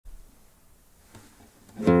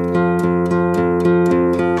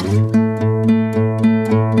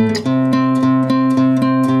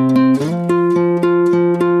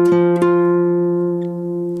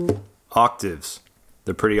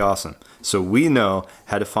They're pretty awesome. So we know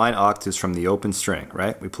how to find octaves from the open string,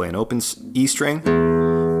 right? We play an open E string,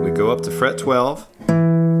 we go up to fret 12,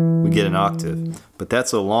 we get an octave. But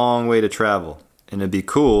that's a long way to travel. And it'd be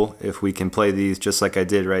cool if we can play these just like I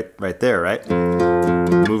did right there, right?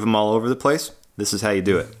 Move them all over the place. This is how you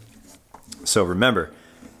do it. So remember,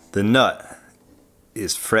 the nut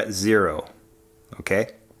is fret 0, okay?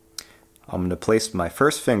 I'm gonna place my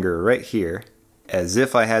first finger right here as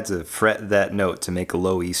if I had to fret that note to make a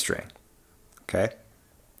low E string, okay?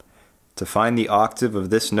 To find the octave of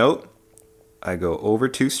this note, I go over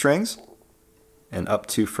 2 strings and up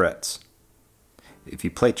 2 frets. If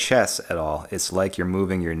you play chess at all, it's like you're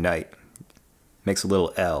moving your knight. Makes a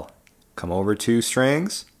little L. Come over 2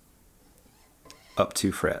 strings, up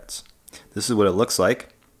 2 frets. This is what it looks like.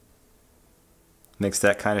 Makes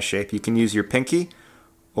that kind of shape. You can use your pinky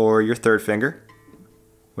or your third finger,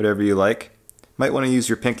 whatever you like. Might want to use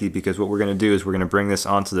your pinky because what we're going to do is we're going to bring this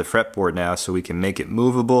onto the fretboard now so we can make it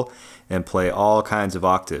movable and play all kinds of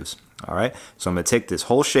octaves. Alright, so I'm going to take this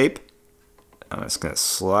whole shape, I'm just going to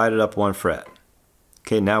slide it up 1 fret.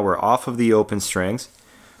 Okay, now we're off of the open strings.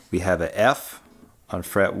 We have a F on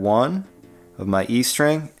fret 1 of my E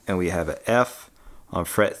string, and we have a F on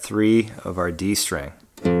fret 3 of our D string.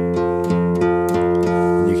 You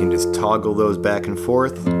can just toggle those back and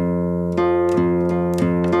forth.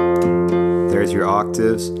 There's your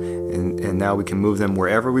octaves, and now we can move them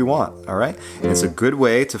wherever we want, all right? And it's a good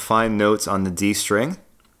way to find notes on the D string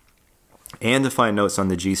and to find notes on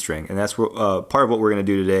the G string. And that's part of what we're going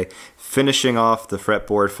to do today, finishing off the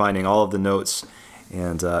fretboard, finding all of the notes,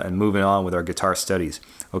 and moving on with our guitar studies.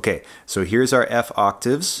 Okay, so here's our F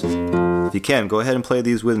octaves. If you can, go ahead and play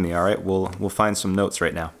these with me, all right? We'll find some notes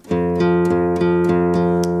right now.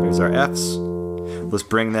 There's our Fs. Let's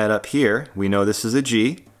bring that up here. We know this is a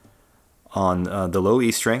G on the low E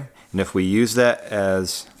string, and if we use that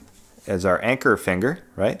as our anchor finger,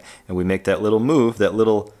 right, and we make that little move, that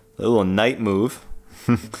little knight move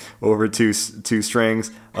over two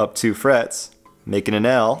strings, up 2 frets, making an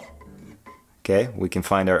L, okay, we can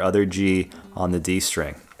find our other G on the D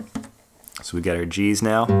string. So we got our G's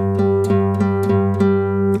now.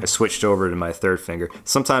 I switched over to my third finger.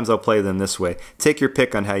 Sometimes I'll play them this way. Take your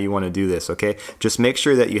pick on how you want to do this, okay? Just make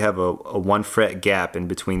sure that you have a 1 fret gap in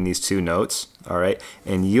between these 2 notes, all right?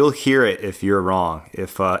 And you'll hear it if you're wrong.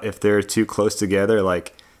 If they're too close together,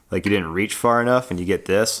 like you didn't reach far enough and you get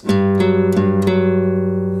this,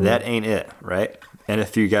 that ain't it, right? And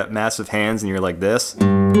if you got massive hands and you're like this,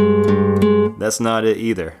 that's not it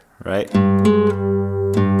either, right?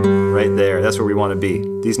 Right there, that's where we want to be.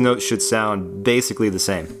 These notes should sound basically the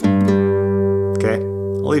same. Okay,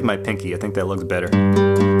 I'll leave my pinky, I think that looks better.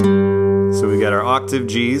 So we got our octave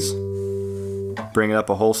Gs. Bring it up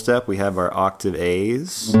a whole step, we have our octave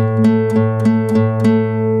As.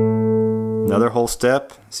 Another whole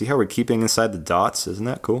step. See how we're keeping inside the dots? Isn't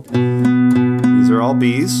that cool? These are all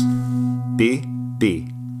Bs. B, B.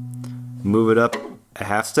 Move it up a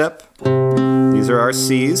half step. These are our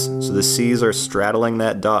C's, so the C's are straddling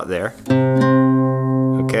that dot there.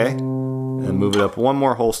 Okay, and move it up 1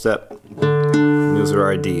 more whole step. Those are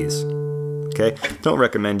our D's. Okay, don't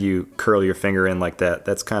recommend you curl your finger in like that.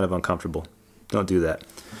 That's kind of uncomfortable. Don't do that.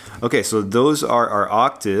 Okay, so those are our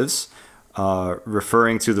octaves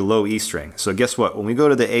referring to the low E string. So guess what? When we go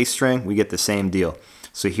to the A string, we get the same deal.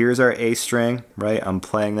 So here's our A string, right? I'm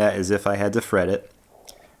playing that as if I had to fret it.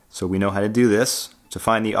 So we know how to do this. To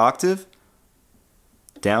find the octave,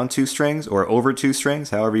 down 2 strings or over 2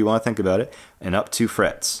 strings, however you want to think about it, and up 2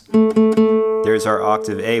 frets. There's our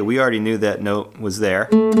octave A. We already knew that note was there,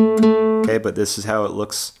 okay, but this is how it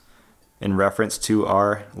looks in reference to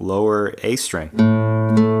our lower A string,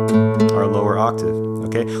 our lower octave.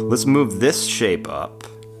 Okay, let's move this shape up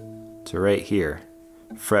to right here,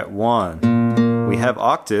 fret 1. We have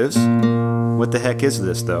octaves. What the heck is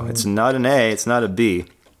this though? It's not an A, it's not a B.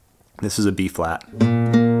 This is a B flat.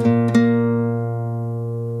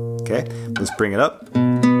 Okay, let's bring it up.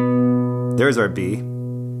 There's our B.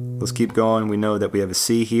 Let's keep going. We know that we have a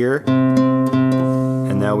C here.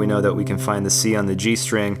 And now we know that we can find the C on the G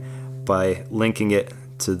string by linking it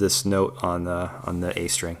to this note on the A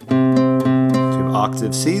string. So we have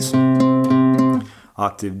octave Cs,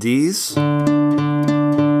 octave Ds,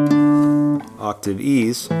 octave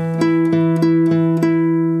Es,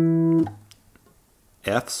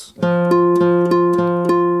 Fs, and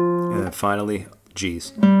then finally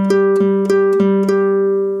Gs.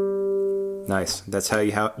 Nice. That's how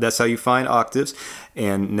you find octaves.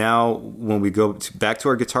 And now when we go back to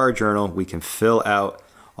our guitar journal, we can fill out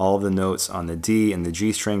all of the notes on the D and the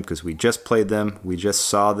G string because we just played them. We just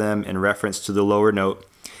saw them in reference to the lower note,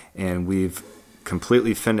 and we've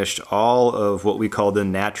completely finished all of what we call the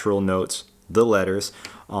natural notes, the letters,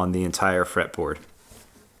 on the entire fretboard.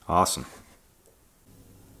 Awesome.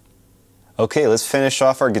 Okay, let's finish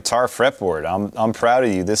off our guitar fretboard. I'm proud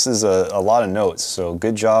of you. This is a lot of notes, so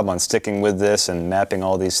good job on sticking with this and mapping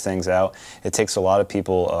all these things out. It takes a lot of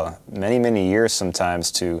people many years sometimes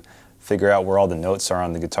to figure out where all the notes are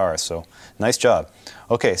on the guitar, so nice job.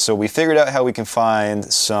 Okay, so we figured out how we can find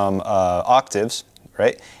some octaves,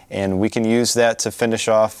 right? And we can use that to finish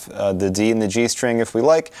off the D and the G string if we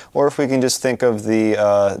like, or if we can just think of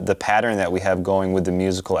the pattern that we have going with the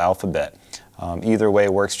musical alphabet. Either way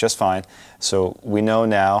works just fine. So we know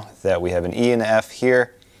now that we have an E and an F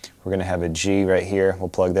here. We're going to have a G right here. We'll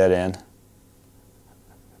plug that in.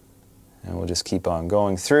 And we'll just keep on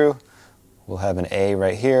going through. We'll have an A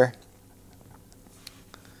right here.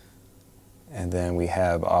 And then we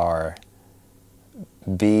have our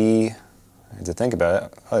B. I had to think about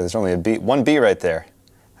it. Oh, there's only a B, one B right there.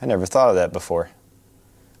 I never thought of that before.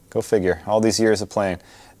 Go figure. All these years of playing.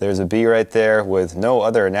 There's a B right there with no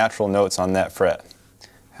other natural notes on that fret.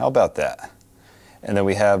 How about that? And then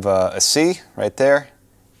we have a C right there.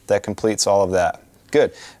 That completes all of that.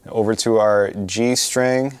 Good. Over to our G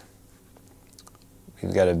string.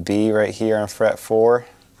 We've got a B right here on fret 4.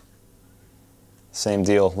 Same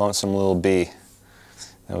deal, lonesome little B.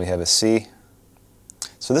 Then we have a C.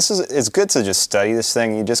 So it's good to just study this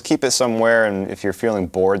thing. You just keep it somewhere, and if you're feeling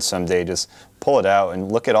bored someday, just pull it out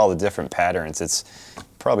and look at all the different patterns. It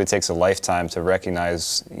probably takes a lifetime to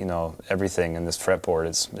recognize, you know, everything in this fretboard.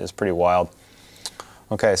 It's pretty wild.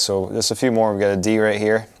 Okay, so just a few more. We've got a D right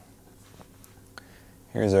here.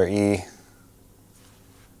 Here's our E.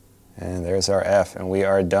 And there's our F, and we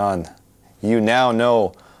are done. You now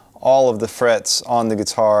know all of the frets on the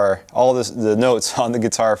guitar, all the notes on the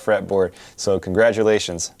guitar fretboard. So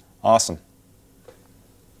congratulations. Awesome.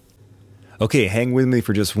 Okay, hang with me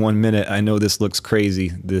for just 1 minute. I know this looks crazy,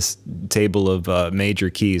 this table of major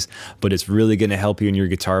keys, but it's really going to help you in your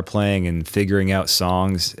guitar playing and figuring out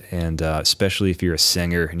songs, and especially if you're a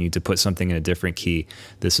singer and you need to put something in a different key,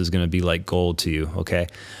 this is going to be like gold to you, okay?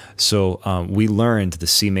 So we learned the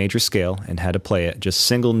C major scale and how to play it, just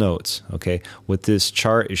single notes, okay? What this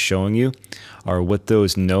chart is showing you are what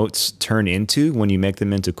those notes turn into when you make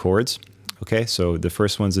them into chords. Okay, so the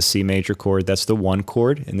first one's a C major chord. That's the 1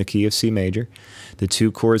 chord in the key of C major. The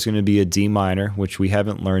 2 chord is going to be a D minor, which we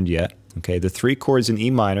haven't learned yet. Okay, the 3 chords in E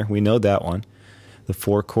minor, we know that one. The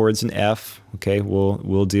 4 chords in F, okay,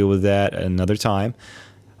 we'll deal with that another time.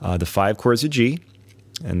 The 5 chords of G,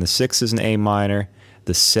 and the 6 is an A minor.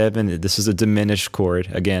 The 7, this is a diminished chord,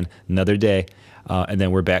 again, another day. And then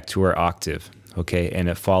we're back to our octave, okay, and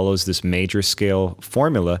it follows this major scale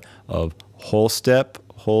formula of whole step,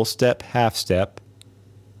 half step,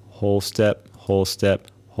 whole step, whole step,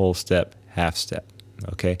 whole step, half step.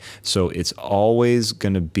 Okay, so it's always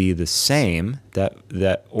going to be the same,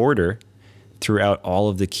 that order throughout all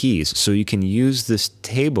of the keys. So you can use this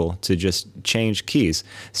table to just change keys.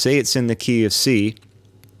 Say it's in the key of C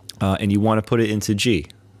and you want to put it into G.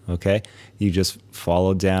 Okay, you just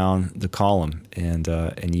follow down the column and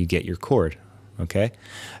you get your chord. Okay,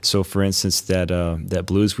 so for instance, that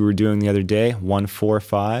blues we were doing the other day, 1, 4,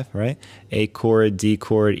 5, right? A chord, D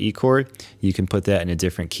chord, E chord. You can put that in a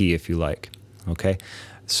different key if you like. Okay,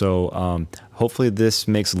 so hopefully this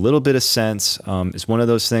makes a little bit of sense. It's one of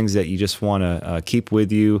those things that you just want to keep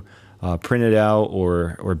with you, print it out,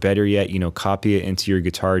 or better yet, you know, copy it into your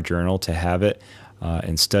guitar journal to have it.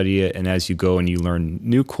 And study it, and as you go and you learn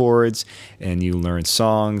new chords and you learn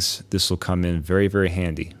songs, this will come in very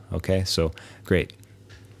handy. Okay, so great.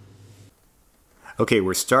 Okay,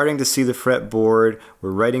 we're starting to see the fretboard.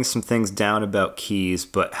 We're writing some things down about keys,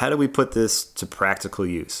 but how do we put this to practical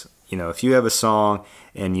use? You know, if you have a song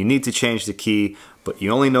and you need to change the key, but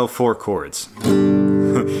you only know 4 chords,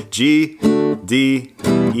 G, D,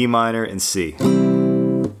 E minor, and C.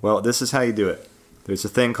 Well, this is how you do it. There's a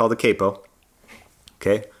thing called a capo.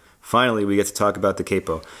 Okay, finally we get to talk about the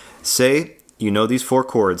capo. Say you know these 4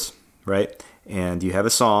 chords, right? And you have a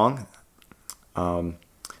song that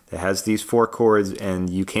has these 4 chords and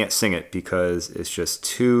you can't sing it because it's just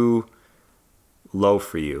too low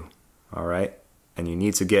for you, all right? And you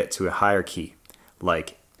need to get to a higher key,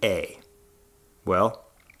 like A. Well,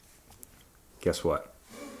 guess what?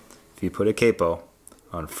 If you put a capo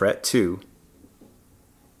on fret 2,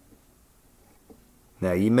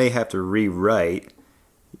 now you may have to rewrite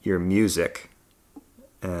your music,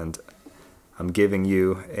 and I'm giving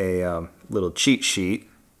you a little cheat sheet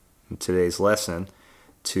in today's lesson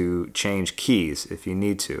to change keys if you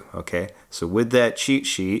need to, okay? So with that cheat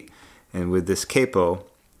sheet and with this capo,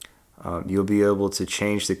 you'll be able to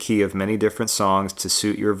change the key of many different songs to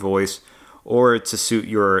suit your voice or to suit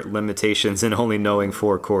your limitations in only knowing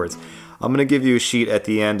 4 chords. I'm going to give you a sheet at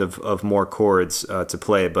the end of more chords to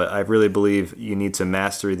play, but I really believe you need to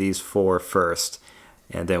master these 4 first,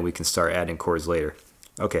 and then we can start adding chords later.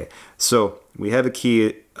 Okay, so we have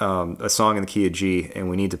a song in the key of G, and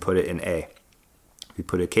we need to put it in A. We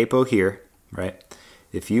put a capo here, right?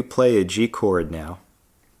 If you play a G chord now,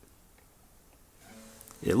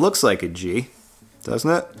 it looks like a G,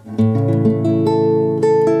 doesn't it?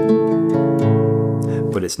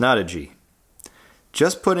 But it's not a G.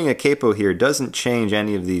 Just putting a capo here doesn't change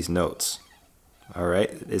any of these notes. All right,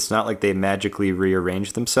 it's not like they magically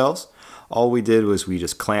rearranged themselves. All we did was we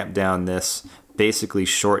just clamped down this, basically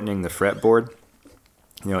shortening the fretboard.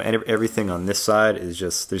 You know, everything on this side is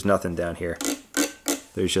just, there's nothing down here.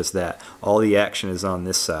 There's just that. All the action is on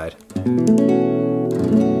this side.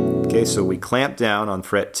 Okay, so we clamp down on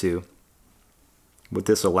fret 2. What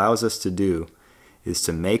this allows us to do is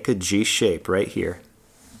to make a G shape right here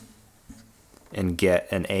and get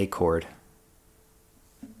an A chord,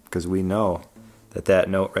 because we know that that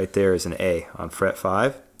note right there is an A on fret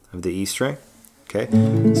 5 of the E string. Okay,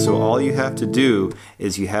 so all you have to do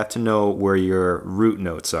is you have to know where your root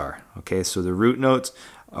notes are. Okay, so the root notes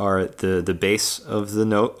are the base of the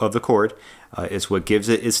note of the chord. It's what gives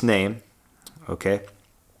it its name. Okay,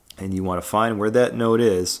 and you want to find where that note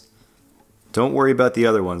is. Don't worry about the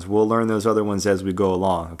other ones. We'll learn those other ones as we go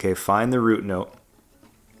along. Okay, find the root note,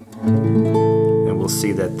 and we'll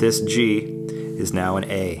see that this G is now an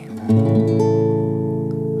A.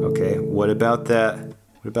 Okay, what about that?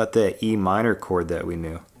 What about that E minor chord that we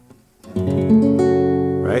knew?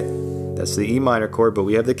 Right? That's the E minor chord, but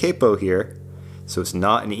we have the capo here, so it's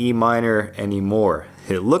not an E minor anymore.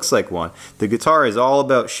 It looks like one. The guitar is all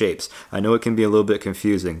about shapes. I know it can be a little bit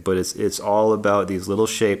confusing, but it's all about these little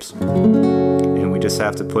shapes, and we just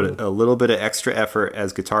have to put a little bit of extra effort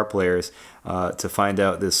as guitar players to find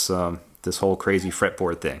out this this whole crazy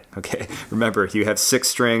fretboard thing. Okay, remember, you have 6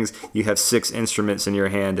 strings, you have 6 instruments in your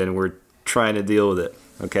hand, and we're trying to deal with it.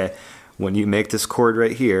 Okay, when you make this chord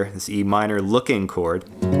right here, this E minor looking chord,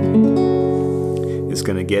 is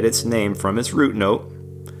going to get its name from its root note,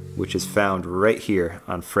 which is found right here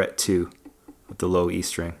on fret 2 of the low E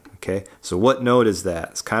string. Okay, so what note is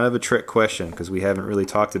that? It's kind of a trick question because we haven't really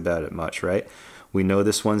talked about it much, right? We know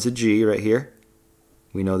this one's a G right here.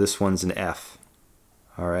 We know this one's an F.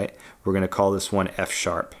 All right, we're going to call this one F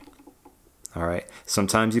sharp. All right,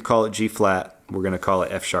 sometimes you call it G flat. We're going to call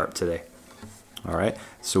it F sharp today. All right,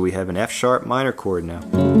 so we have an F sharp minor chord now.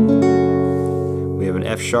 We have an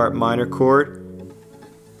F sharp minor chord.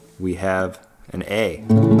 We have an A.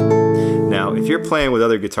 Now, if you're playing with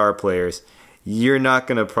other guitar players, you're not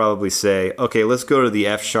going to probably say, okay, let's go to the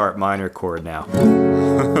F sharp minor chord now.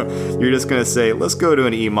 You're just going to say, let's go to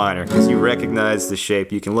an E minor, because you recognize the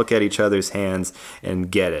shape. You can look at each other's hands and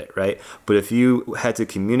get it, right? But if you had to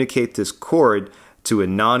communicate this chord to a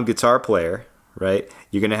non-guitar player, right,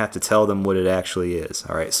 you're going to have to tell them what it actually is.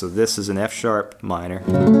 All right, so this is an F sharp minor.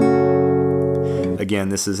 Again,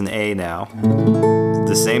 this is an A now.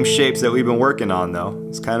 The same shapes that we've been working on, though.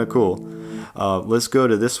 It's kind of cool. Let's go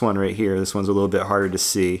to this one right here. This one's a little bit harder to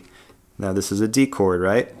see. Now this is a D chord,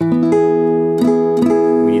 right?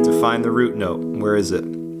 We need to find the root note. Where is it?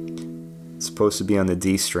 It's supposed to be on the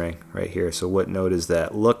D string right here. So what note is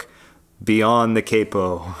that? Look beyond the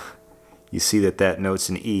capo. You see that that note's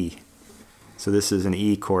an E. So this is an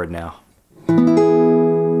E chord now.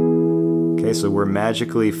 Okay, so we're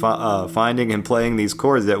magically finding and playing these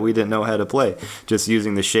chords that we didn't know how to play, just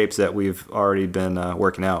using the shapes that we've already been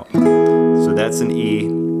working out. So that's an E,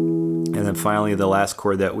 and then finally the last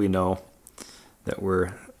chord that we know that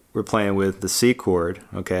we're playing with, the C chord.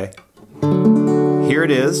 Okay, here it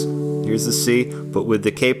is. Here's the C, but with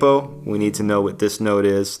the capo, we need to know what this note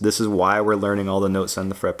is. This is why we're learning all the notes on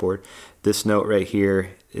the fretboard. This note right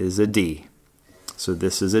here is a D. So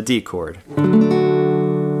this is a D chord.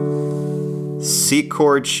 C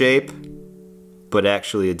chord shape, but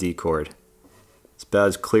actually a D chord. It's about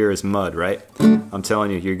as clear as mud, right? I'm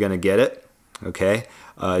telling you, you're gonna get it, okay?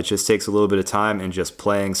 It just takes a little bit of time and just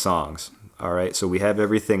playing songs, all right? So we have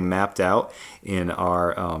everything mapped out in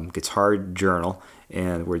our guitar journal,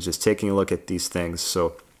 and we're just taking a look at these things.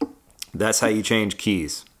 So that's how you change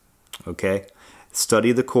keys, okay?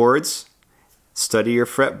 Study the chords, study your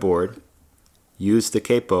fretboard, use the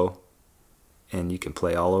capo, and you can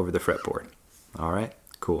play all over the fretboard. All right,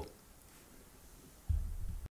 cool.